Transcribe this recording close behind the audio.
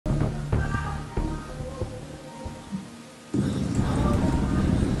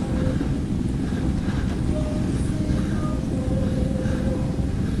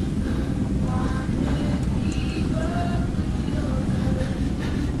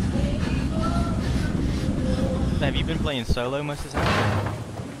Have you been playing solo most of the time?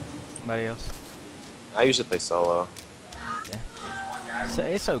 Somebody else? I usually play solo. Yeah. So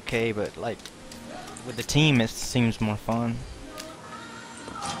it's okay, but like with the team, it seems more fun.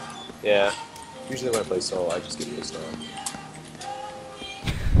 Yeah. Usually when I play solo, I just get pissed off.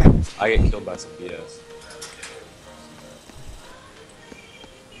 I get killed by some BS.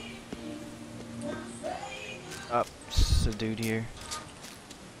 Oh, it's a dude here.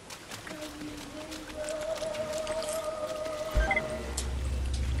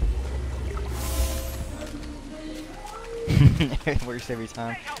 It works every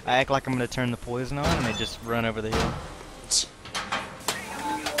time. I act like I'm gonna turn the poison on, and they just run over the hill.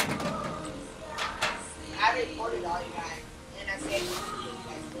 I recorded all you guys, and I saved the video you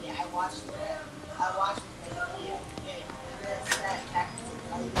guys did. I watched the video, and this, that,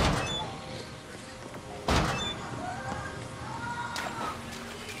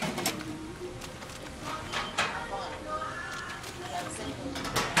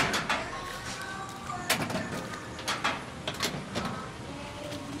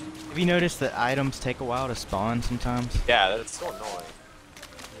 Have you noticed that items take a while to spawn sometimes? Yeah, that's so annoying.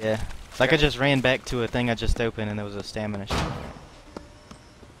 Yeah. It's like I just ran back to a thing I just opened and there was a stamina shot.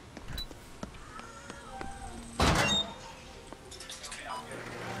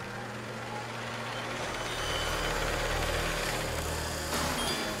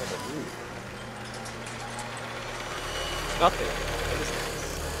 Nothing. What is this?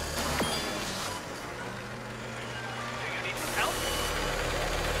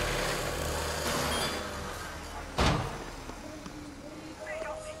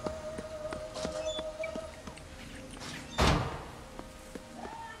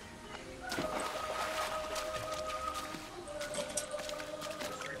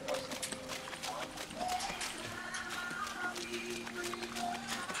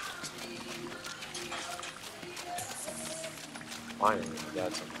 Finally, we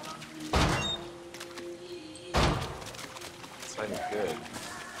got something. It's not even good.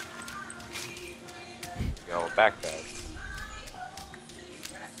 Go, backpack.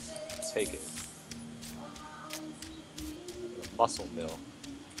 Take it. A muscle mill.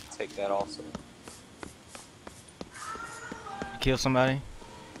 Take that also. You kill somebody?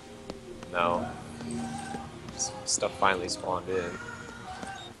 No. Some stuff finally spawned in.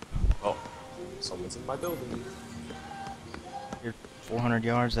 Oh, someone's in my building. You're 400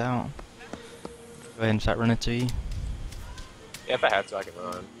 yards out. Go ahead and start running to you. Yeah, if I have to, I can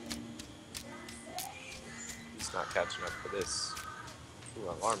run. He's not catching up for this. Ooh,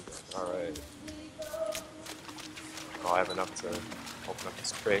 alarm gun. Alright. Oh, I have enough to open up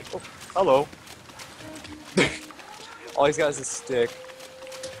this crate. Oh, hello. All he's got is a stick.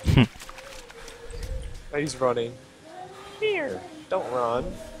 Now he's running. Here, don't run.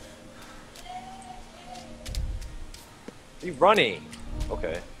 Are you running?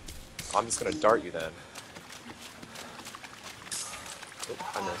 Okay. I'm just gonna dart you then. Oh,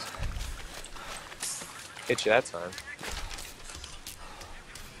 I missed. Hit you that time.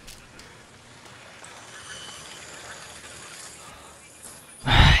 I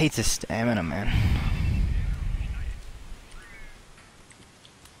hate the stamina, man.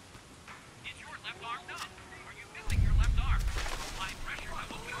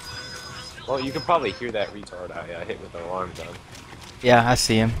 Well, you can probably hear that retard I hit with the alarm gun. Yeah, I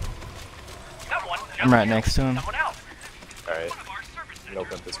see him. I'm right next to him. Alright.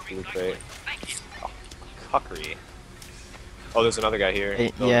 Open up this blue crate. Oh, cuckery. Oh, there's another guy here.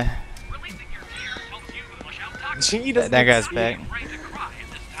 Hey, yeah. Gee, doesn't That guy's see back.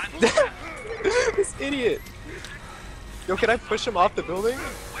 This idiot. Yo, can I push him off the building?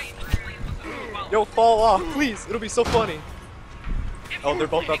 Yo, fall off, please. It'll be so funny. Oh, they're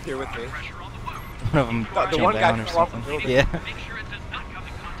both up here with me. One of them The jumped one guy down or fell off the something. building. Yeah. Make sure it does not come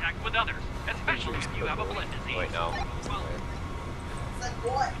in contact with others, especially if you have a blood disease. Wait, no. it's like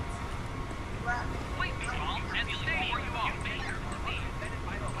what? Crap. Please be calm and stay where you are.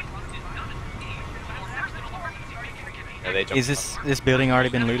 And they jumped Is this building already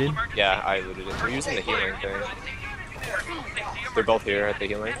been looted? up. Yeah, I looted it. They're using the healing thing. They're both here at the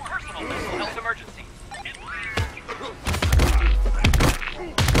healing. Personal mental health emergency.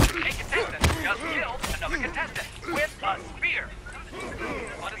 A contestant just killed another contestant with a spear.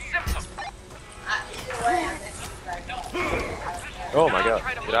 What a symptom. Either way, I think he's back up. Oh my god,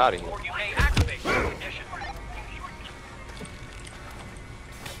 get out of here. Or you may activate your condition.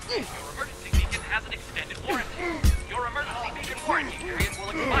 Your emergency beacon has an extended warranty. Your emergency beacon warranty period will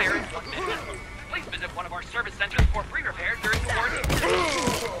expire in 1 minute. Please visit one of our service centers for free repair during the warranty period.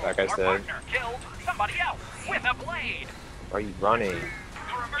 That guy's Our dead. partner killed somebody else with a blade. Why are you running?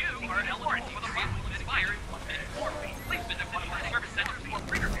 Your emergency are eligible for the expire in 1 minute or please visit one of our service centers for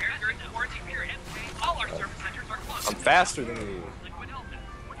free repairs during the warranty period. All our service centers are closed. I'm faster than you. Liquid Elton,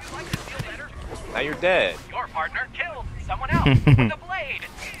 would you like to feel better? Now you're dead. Your partner killed someone else with a blade.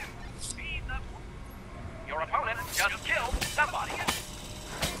 Your opponent just killed somebody.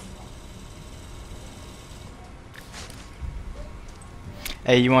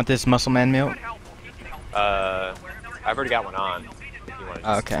 Hey, you want this muscle man milk? I've already got one on. If you want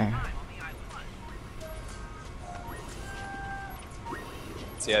to Okay.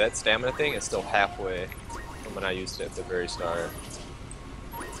 So yeah, that stamina thing is still halfway from when I used it at the very start.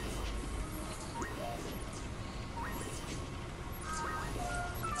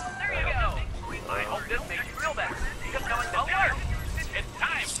 There you go. I hope this makes you feel better. Just going to alert. It's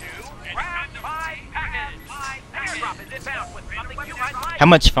time to grab my package. Airdrop is inbound with something you might like. How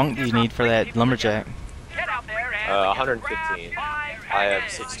much funk do you need for that lumberjack? Get out there and 115. I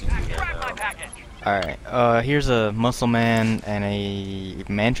have 62 grab my right now. package. Alright, here's a muscle man and a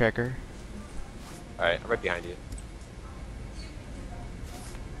man tracker. Alright, I'm right behind you.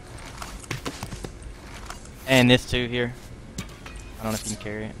 And this too here. I don't know if you can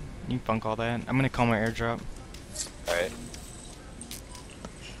carry it. You can funk all that. I'm gonna call my airdrop. Alright.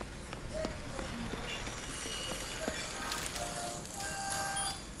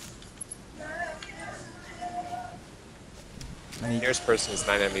 I need, Nearest person is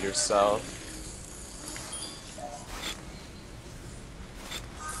 9 meters south.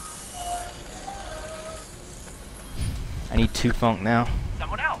 I need 2 funk now.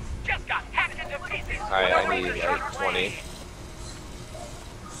 Someone else just got hacked into pieces. Alright, I need like 20.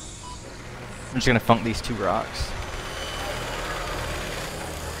 I'm just gonna funk these 2 rocks.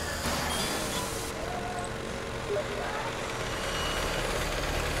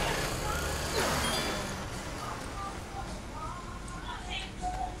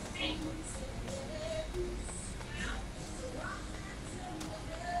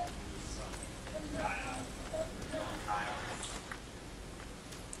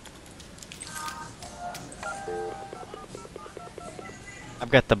 I've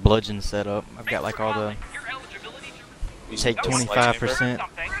got the bludgeon set up. I've got like all the Your eligibility to You take should know sledgehammer. 25%.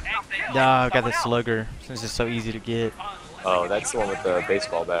 something. Nah, I've got the slugger. Since it's so easy to get. Oh, that's the one with the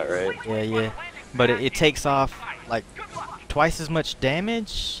baseball bat, right? Yeah, yeah. But it takes off like twice as much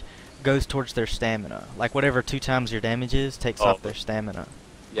damage goes towards their stamina. Like whatever 2 times your damage is takes Oh. off their stamina.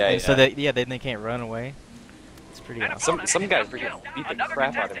 Yeah, And yeah. so then they can't run away. It's pretty awesome. Some guy freaking beat the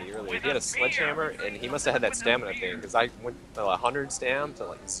crap out of me earlier. He had a sledgehammer, and he must have had that stamina thing, because I went from 100 stam to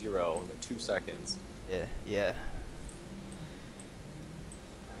like 0 in like 2 seconds. Yeah, yeah.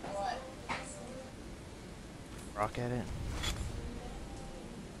 Rock at it.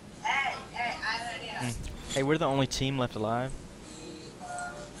 Hey, I have an idea. Hey, we're the only team left alive.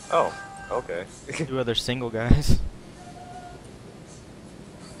 Oh, okay. 2 other single guys.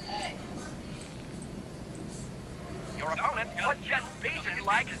 Your opponent was just baited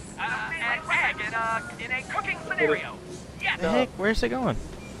like an egg in a cooking scenario. Yes. The heck? Where's it going?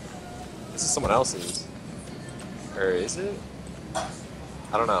 This is someone else's. Or is it?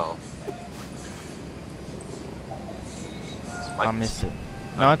 I don't know. I missed it.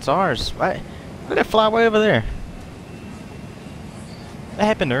 No, it's ours. Why did it fly way over there? That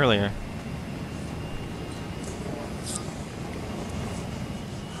happened earlier.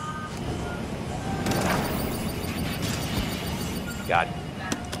 God.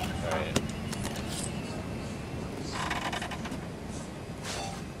 Alright.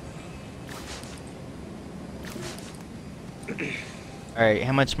 Alright,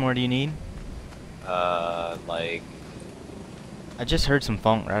 how much more do you need? Like I just heard some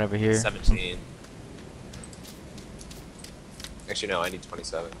funk right over here. 17. Actually, no, I need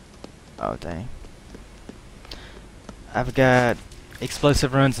 27. Oh, dang. I've got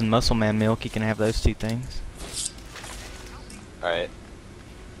explosive runs and muscle man milk. You can have those 2 things. Alright.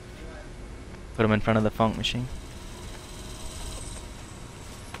 Put them in front of the funk machine.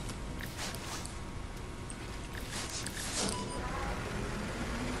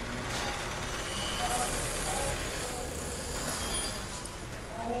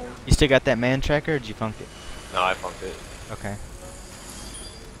 You still got that man tracker, or did you funk it? No, I funked it. Okay.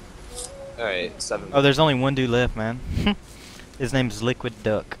 Alright, 7. Oh, there's only 1 dude left, man. His name's Liquid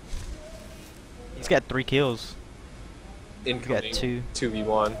Duck. He's got 3 kills. Incoming. got 2.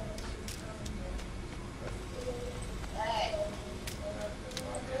 2v1.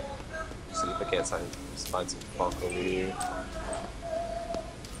 See if I can't find some funk over here.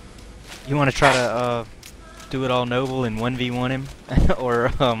 You want to try to do it all noble and 1v1 him,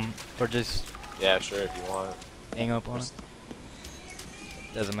 or just Yeah, sure, if you want. hang up on him?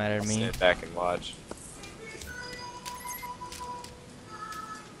 Doesn't matter to me. Stand back and watch.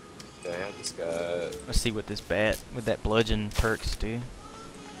 Okay, I just got. Let's see what this bat with that bludgeon perks do.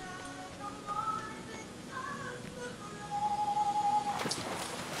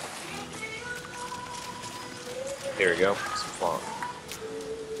 Here we go. Some flunk.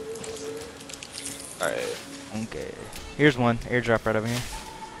 Alright. Okay. Here's one. Airdrop right over here.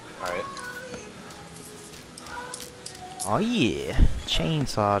 Alright. Oh yeah.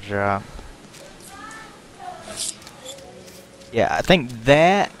 Chainsaw drop. Yeah, I think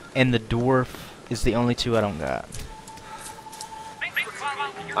that and the dwarf is the only two I don't got.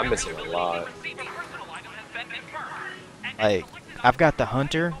 I'm missing a lot. Like, I've got the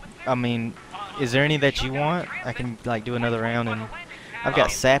hunter. I mean, is there any that you want? I can like do another round, and I've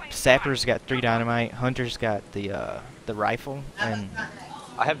got Sapper's got 3 dynamite. Hunter's got the rifle, and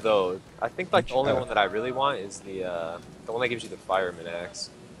I have those. I think like the only one that I really want is the one that gives you the fireman axe.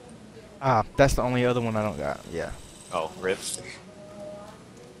 that's the only other one I don't got. Yeah. Oh, rip.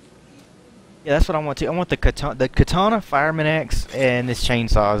 Yeah, that's what I want too. I want the katana, fireman axe, and this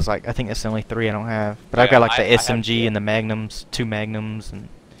chainsaw. Is like I think that's the only 3 I don't have. But I've Yeah, got like the I have SMG and the magnums, 2 magnums, and.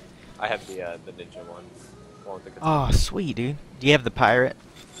 I have the ninja one. One with the katana. Oh, sweet, dude. Do you have the pirate?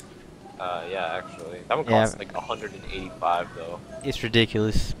 Yeah, actually. That one Yeah. costs like 185 though. It's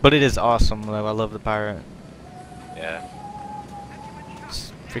ridiculous, but it is awesome though. I love the pirate. Yeah.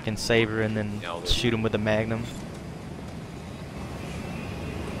 Just freaking saber and then Yeah, shoot him with the magnum.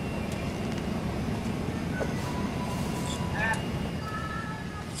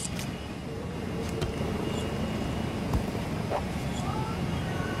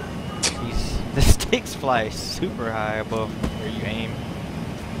 The sticks fly super high above where you aim.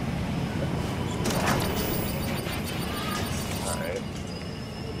 Alright.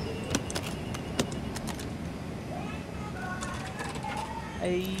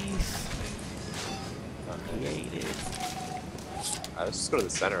 Ace. Created. Alright, let's just go to the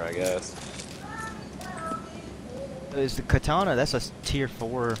center, I guess. Is the katana? That's a tier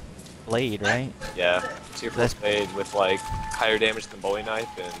 4 blade, right? Yeah. Tier 4 That's- blade with like higher damage than Bowie knife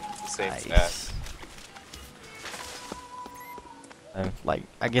and the same stat. Like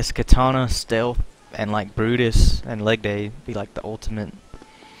I guess katana, stealth, and like Brutus and leg day be like the ultimate.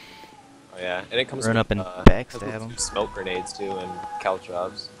 Oh yeah, and it comes Run with, up and comes backstab with 'em. smoke grenades too and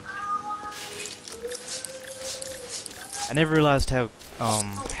caltrops. I never realized how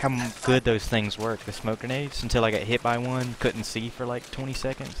good those things work, the smoke grenades, until I got hit by one, couldn't see for like 20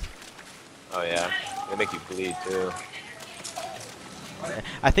 seconds. Oh yeah, they make you bleed too.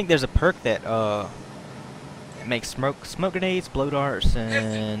 I think there's a perk that makes smoke grenades, blow darts,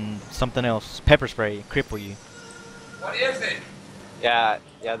 and something else, pepper spray, cripple you. What is it? Yeah,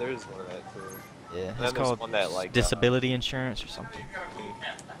 yeah, there is one of that too. Yeah, then it's there's called one that, like, disability insurance or something.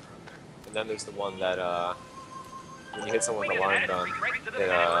 And then there's the one that when you hit someone with a line gun, it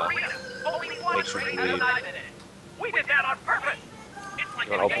makes you bleed. We did that on purpose. It's like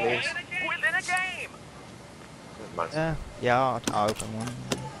You wanna open these? within a game. Yeah, I'll open one.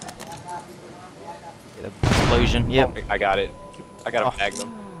 Get an explosion. Yep. I got it. I got a Oh. magnum.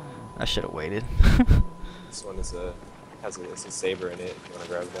 I should have waited. This one is has a saber in it. If you want to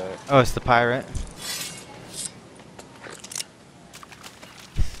grab that. Oh, it's the pirate.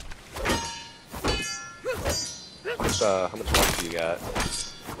 How much funk do you got?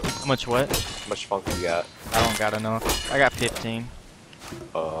 How much what? How much funk do you got? I don't got enough. I got 15.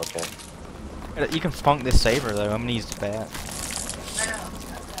 Oh, okay. You can funk this saber though. I'm gonna use the bat.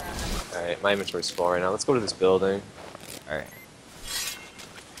 Alright, my inventory's full right now. Let's go to this building. Alright.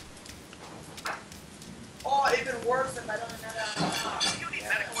 Oh, even worse if I don't have You need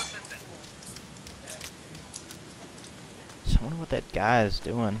medical assistance. So I wonder what that guy is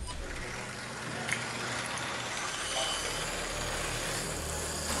doing.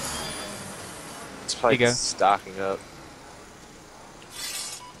 It's probably Here you go. stocking up.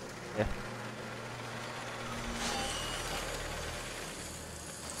 Yeah.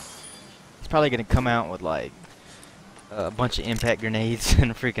 He's probably gonna come out with like a bunch of impact grenades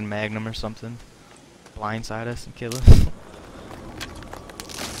and a freaking magnum or something. Blindside us and kill us.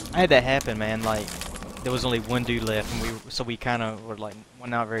 I had that happen, man. Like there was only one dude left, and we kind of were like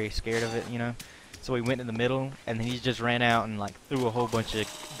not very scared of it, you know. So we went in the middle, and then he just ran out and like threw a whole bunch of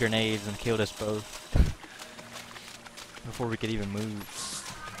grenades and killed us both before we could even move.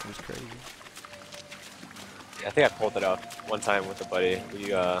 It was crazy. Yeah, I think I pulled it off one time with a buddy.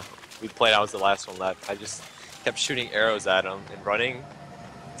 We played. I was the last one left. I just kept shooting arrows at him and running.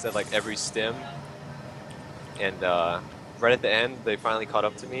 Said like every stim, and right at the end, they finally caught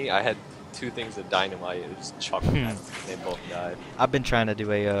up to me. I had 2 things of dynamite. It just chucked them, and they both died. I've been trying to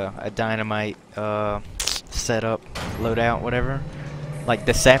do a dynamite setup, loadout, whatever, Like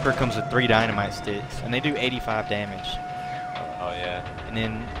the sapper comes with 3 dynamite sticks, and they do 85 damage. Oh yeah. And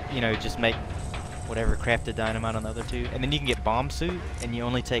then just make whatever crafted dynamite on the other 2, and then you can get bomb suit, and you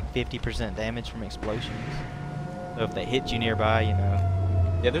only take 50% damage from explosions. So if they hit you nearby,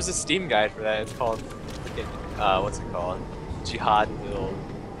 Yeah, there's a Steam guide for that. It's called, what's it called? Jihad build.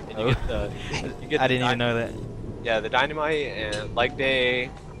 And you get the, you get I the didn't even know that. Yeah, the dynamite and leg day,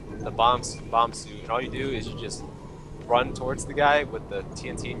 the bomb suit, and all you do is you just run towards the guy with the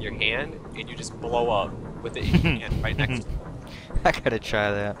TNT in your hand, and you just blow up with it in your hand right next to him. I gotta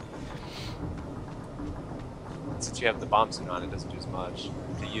try that. Since you have the bomb suit on, it doesn't do as much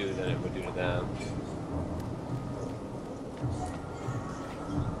to you than it would do to them.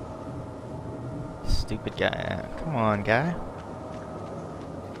 Stupid guy. Come on, guy.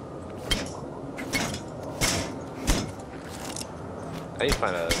 I need to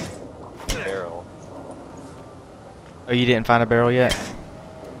find a barrel. Oh, you didn't find a barrel yet?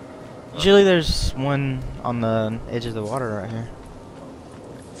 Usually there's one on the edge of the water right here.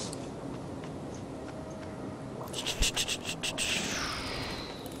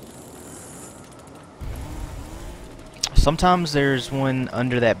 Sometimes there's one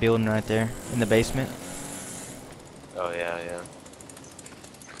under that building right there in the basement. Oh yeah, yeah.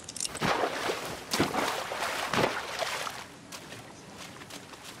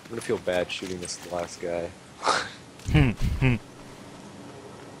 I'm gonna feel bad shooting this last guy.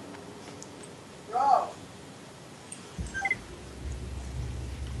 Bro.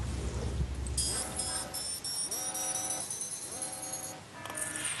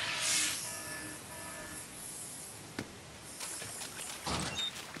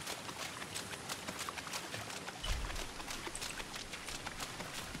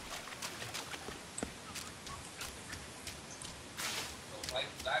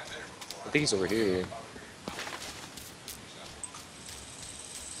 I think he's over here.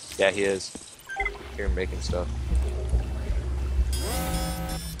 Yeah, he is. Hear him making stuff.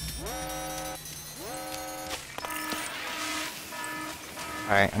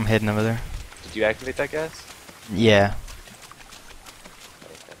 Alright, I'm heading over there. Did you activate that gas? Yeah.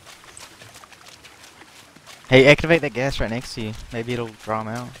 Okay. Hey, activate that gas right next to you. Maybe it'll draw him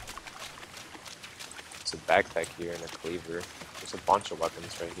out. There's a backpack here and a cleaver. There's a bunch of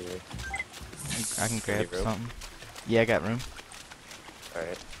weapons right here. I can grab Any room? something. Yeah, I got room.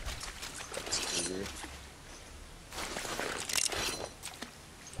 Alright. Got this cleaver.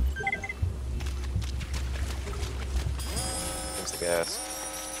 There's the gas.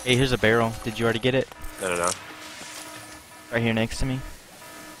 Hey, here's a barrel. Did you already get it? No. Right here next to me.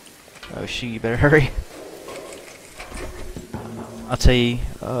 Oh shoot, you better hurry. I'll tell you,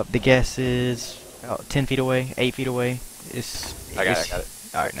 the gas is about 10 feet away, 8 feet away. I got it.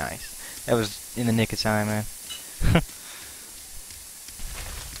 Alright, nice. That was in the nick of time, man.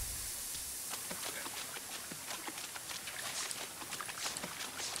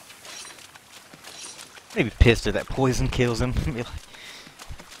 Maybe pissed if that poison kills him. Be like,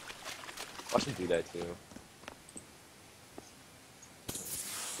 Watch him do that too.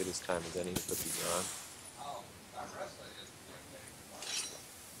 Good as time as any to put these on.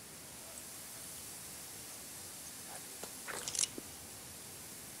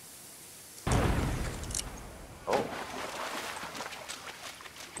 Oh,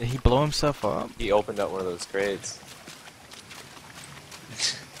 did he blow himself up? he opened up one of those crates.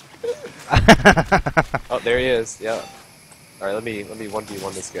 Oh, there he is. Yeah. All right, let me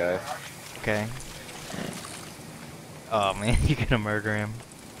 1v1 this guy. Okay. Oh man, you're gonna murder him.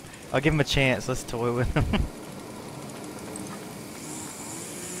 I'll give him a chance. Let's toy with him.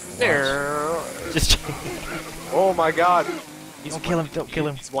 Just Oh my God! don't kill him. Don't kill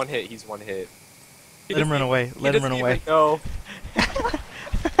him. He's one hit. He's one hit. Let him run away. Let him run away. No.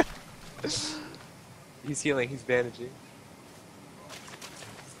 He's healing. He's bandaging.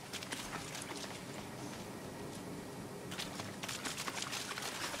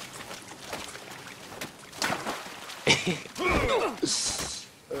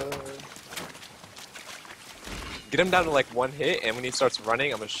 Get him down to like one hit, and when he starts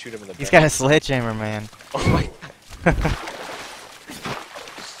running, I'm gonna shoot him in the back. He's got a sledgehammer, man. Oh my God.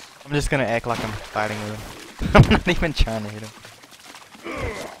 I'm just gonna act like I'm fighting with him. I'm not even trying to hit him.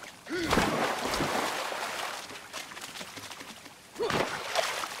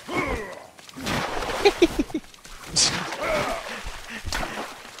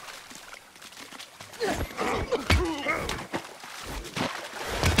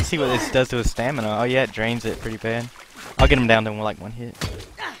 See what this does to his stamina. Oh yeah, it drains it pretty bad. I'll get him down to like one hit.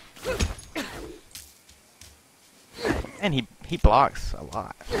 And he blocks a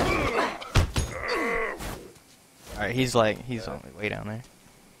lot. Alright, Alright, he's like, he's on the way down there.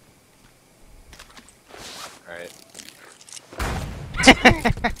 Alright.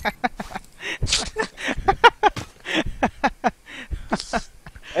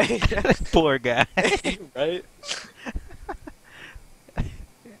 Poor guy. Right?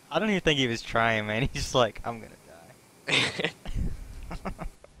 I don't even think he was trying, man. He's just like, I'm gonna die.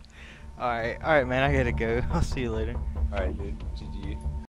 Alright, man, I gotta go. I'll see you later. Alright, dude. GG.